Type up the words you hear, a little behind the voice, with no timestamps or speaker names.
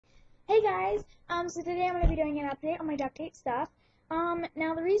Hey guys, so today I'm going to be doing an update on my duct tape stuff.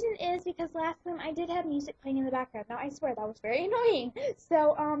 Now the reason is because last time I did have music playing in the background. Now I swear that was very annoying.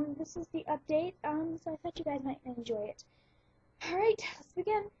 So, this is the update, so I thought you guys might enjoy it. Alright, let's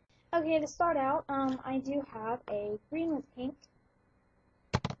begin. Okay, to start out, I do have a green with pink,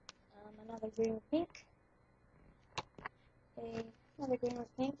 another green with pink, another green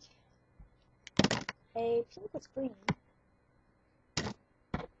with pink, a pink with green,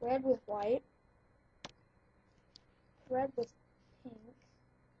 red with white, red with pink,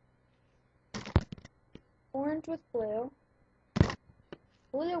 orange with blue,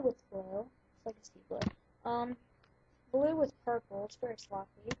 blue with blue, it's like a sea blue, blue with purple, it's very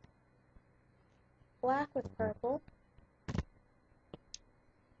sloppy, black with purple,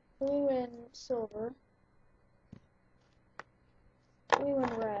 blue and silver, blue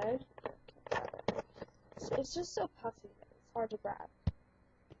and red. It's just so puffy that it's hard to grab.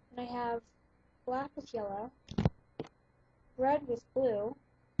 And I have black with yellow, red with blue,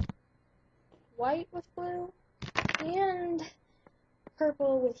 white with blue, and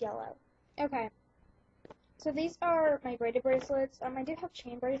purple with yellow. Okay, so these are my braided bracelets. I do have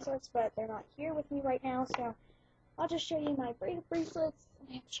chain bracelets, but they're not here with me right now, so I'll just show you my braided bracelets and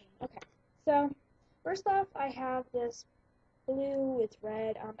I have chain. Okay, so first off, I have this blue with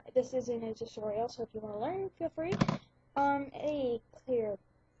red. This is in a tutorial, so if you want to learn, feel free. A clear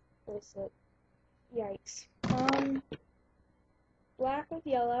bracelet. Yikes. Black with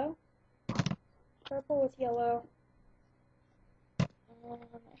yellow, purple with yellow. I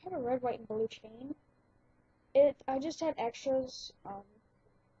have a red, white, and blue chain. I just had extras,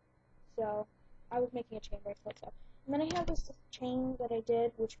 so I was making a chain bracelet. So. And then I have this chain that I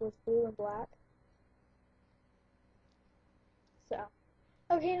did, which was blue and black. So,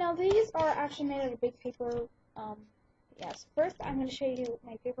 okay, now these are actually made out of big paper. Yes. First, I'm going to show you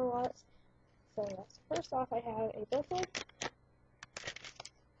my paper wallets. So yes, first off, I have a billfold.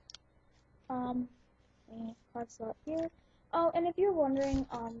 A card slot here. Oh, and if you're wondering,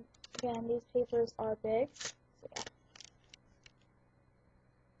 again, these papers are big.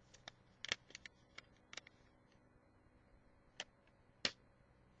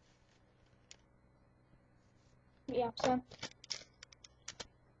 So yeah, so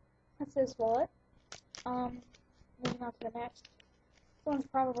that's this wallet. Moving on to the next. This one's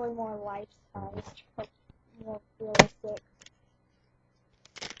probably more life-sized, like more realistic.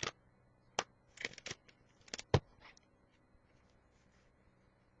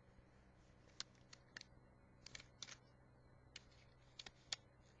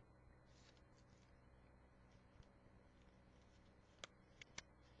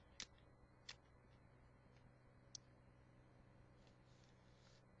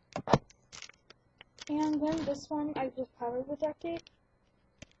 And then this one I just covered with duct tape.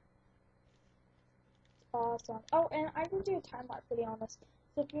 Awesome. Oh, and I will do a time-lapse video on this,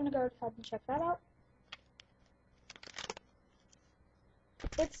 so if you want to go ahead and check that out.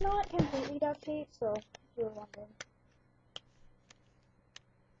 It's not completely duct tape, so if you were wondering.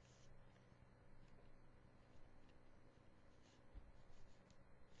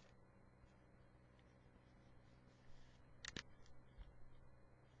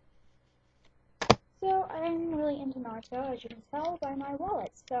 So I'm really into Naruto, as you can tell by my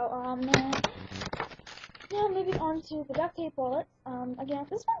wallet. So yeah, moving on to the duct tape wallet. Again,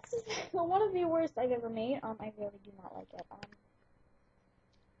 this one's one of the worst I've ever made. I really do not like it.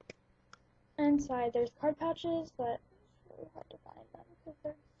 Inside there's card pouches, but it's really hard to find them because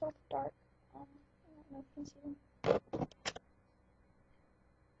they're so dark. I don't know if you can see them.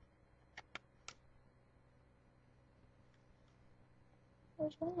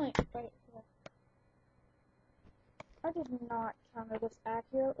 There's one like right here. I did not counter this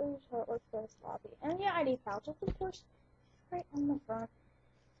accurately, so it looks very sloppy. And yeah, ID pouches, of course, right on the front.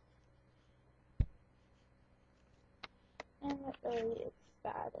 And it really is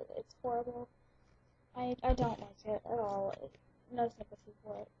bad. It's horrible. I don't like it at all. No sympathy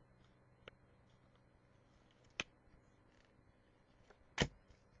for it.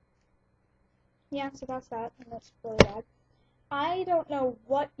 Yeah, so that's that, and that's really bad. I don't know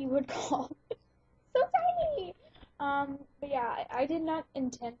what you would call it. So tiny! But yeah, I did not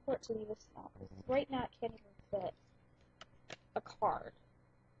intend for it to be this small. Right now it can't even fit a card.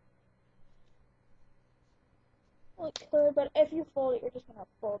 Well, it could, but if you fold it, you're just gonna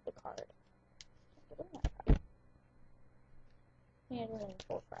fold the card. Yeah, it doesn't even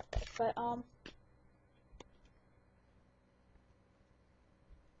fold correctly. But,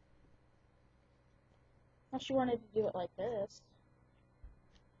 unless you wanted to do it like this.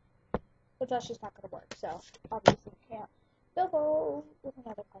 But that's just not gonna work, so obviously you can't. They'll go with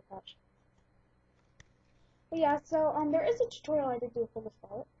another card pouch. But yeah, so there is a tutorial I did do for this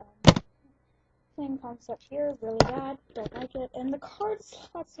wallet. Same concept here, really bad, don't like it. And the card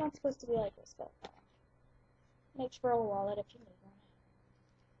slot's not supposed to be like this, but makes for a wallet if you need one.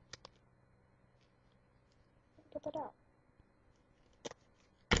 Get that out.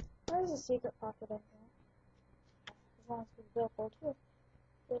 There's a secret pocket in here. As long as we billfold too.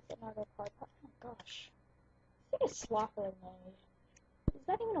 With another card. Oh my gosh. I think it's sloppily made. Is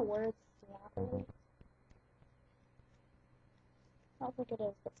that even a word? Sloppily? I don't think it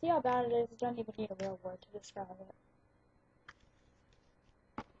is, but see how bad it is? You don't even need a real word to describe it.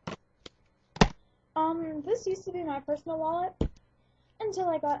 This used to be my personal wallet until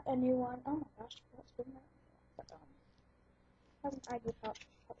I got a new one. Oh my gosh, that's been there. But, has an ID pouch.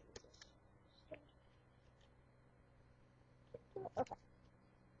 How to use this. Okay.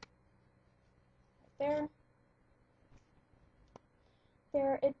 Right there.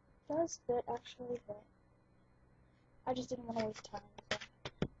 There, it does fit actually, but I just didn't want to waste time. So.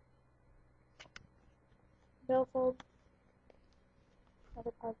 Billfold.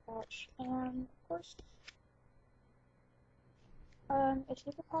 Another card pouch, and of course, a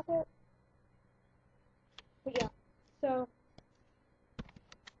cheaper pocket. But yeah, so,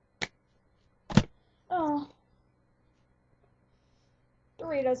 oh,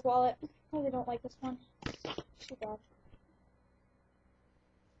 Doritos wallet. I really don't like this one. Too bad.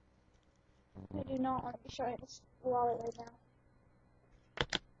 I do not want to be showing this wallet right now.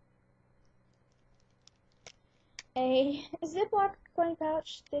 A Ziploc coin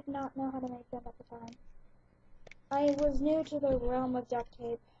pouch. Did not know how to make them at the time. I was new to the realm of duct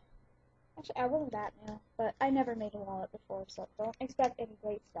tape. Actually, I wasn't that new, but I never made a wallet before, so don't expect any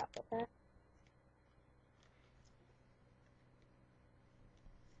great stuff, okay?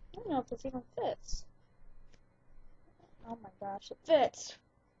 I don't know if this even fits. Oh my gosh, it fits!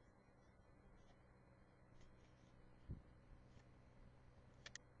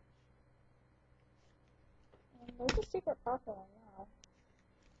 And there's a secret pocket on now.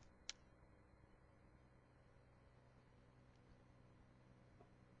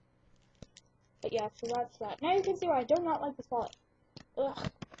 But yeah, so that's that. Now you can see why I do not like this wallet.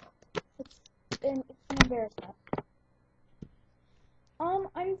 Ugh. It's an embarrassment.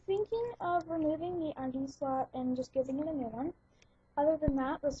 I'm thinking of removing the ID slot and just giving it a new one. Other than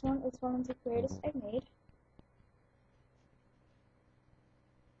that, this one is one of the greatest I've made.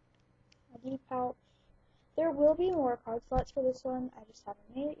 ID pouch. There will be more card slots for this one. I just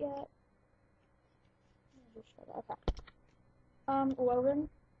haven't made it yet. Okay. Logan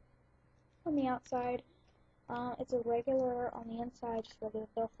on the outside. It's a regular on the inside, just regular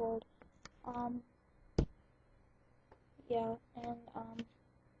billfold. Yeah, and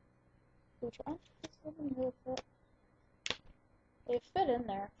which one? This one will fit. They fit in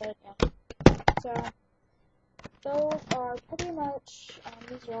there, but yeah. So those are pretty much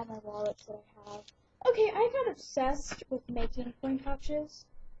these are all my wallets that I have. Okay, I got obsessed with making coin pouches.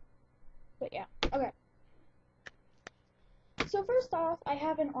 But yeah, okay. So first off, I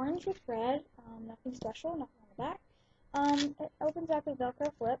have an orange with red. Nothing special, nothing on the back. It opens up a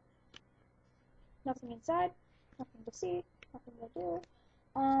Velcro flip. Nothing inside, nothing to see, nothing to do.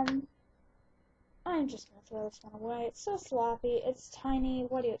 I'm just gonna throw this one away. It's so sloppy. It's tiny.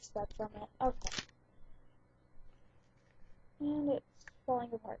 What do you expect from it? Okay. And it's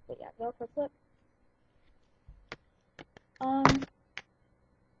falling apart. But yeah, Velcro flip.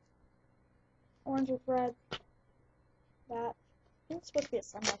 Orange with red. That. I think it's supposed to be a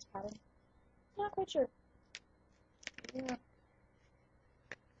sunrise pattern. Not quite sure. Yeah.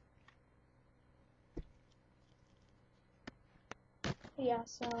 Yeah,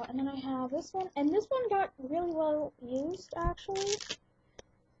 so, and then I have this one, and this one got really well used, actually.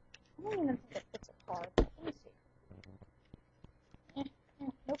 I don't even think it fits a card. Let me see.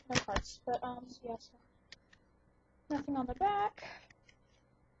 Nope, no cards. But, yeah, so, nothing on the back.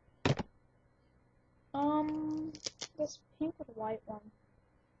 This pink with white one.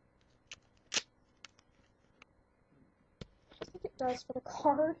 I think it does for the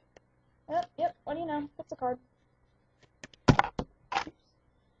card. Yep, what do you know? It's a card.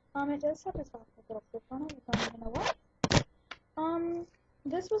 It does have this little flip on it, I don't even know what.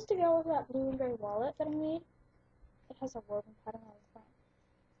 This was to go with that blue and gray wallet that I made. It has a woven pattern on the front.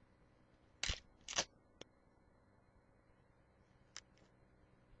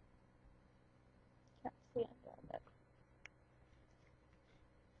 Can't see it a bit.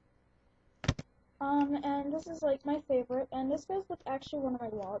 And this is like my favorite, and this goes with actually one of my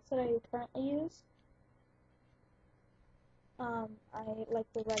wallets that I currently use. I like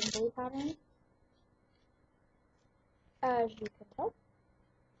the red and blue pattern, as you can tell.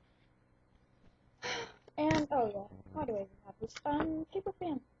 And yeah. Why do I even have this? Paper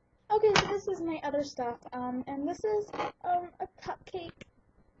fan. Okay, so this is my other stuff. And this is, a cupcake.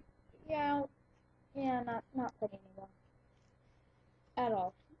 Yeah, not pretty anymore. At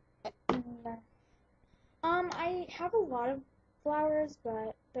all. Mm, I have a lot of flowers,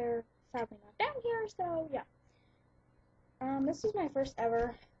 but they're sadly not down here, so yeah. This is my first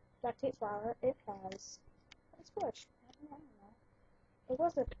ever duct tape flower. It has a squish. I don't know. It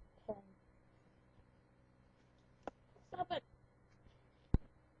was a pin. Stop it.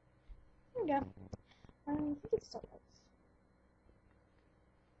 There we go. I think it still works.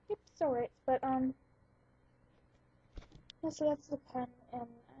 Yep, still works, but yeah, so that's the pen,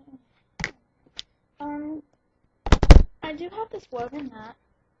 and I do have this woven mat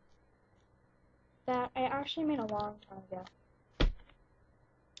that I actually made a long time ago.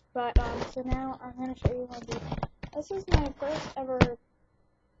 But so now I'm gonna show you one of these. This is my first ever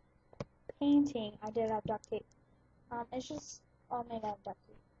painting I did out of duct tape. It's just all made out of duct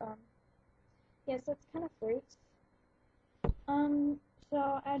tape. Yeah, so it's kind of fruits.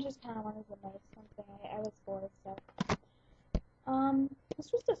 So I just kind of wanted to make something. I was bored, so.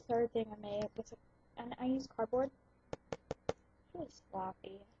 This was the third thing I made. And I used cardboard. It's really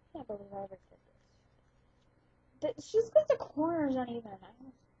sloppy. I can't believe I ever did this. It's just because the corners aren't even.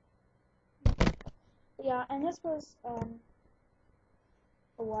 Yeah, and this was,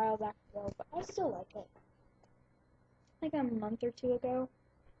 a while back ago, but I still like it. Like a month or two ago.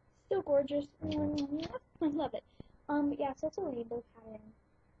 Still gorgeous. I love it. But yeah, so it's a rainbow pattern.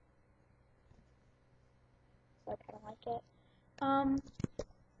 So I kind of like it.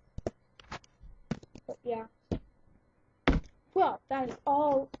 But yeah. Well, that is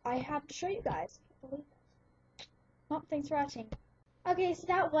all I have to show you guys. I can't believe it. Well, thanks for watching. Okay, so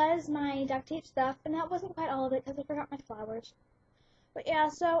that was my duct tape stuff, and that wasn't quite all of it because I forgot my flowers. But yeah,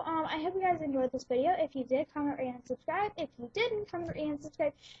 so I hope you guys enjoyed this video. If you did, comment, rate, and subscribe. If you didn't, comment, rate, and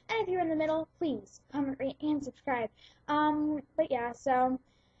subscribe. And if you're in the middle, please comment, rate, and subscribe. But yeah, so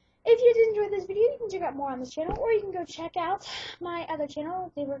if you did enjoy this video, you can check out more on this channel, or you can go check out my other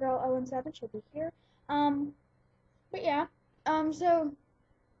channel, Girl017, should be here. But yeah, so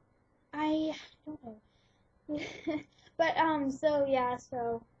I don't know. But so yeah,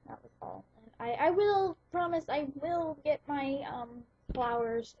 so that was all. And I will promise I will get my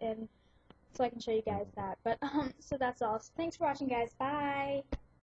flowers in so I can show you guys that. But so that's all. So thanks for watching, guys. Bye.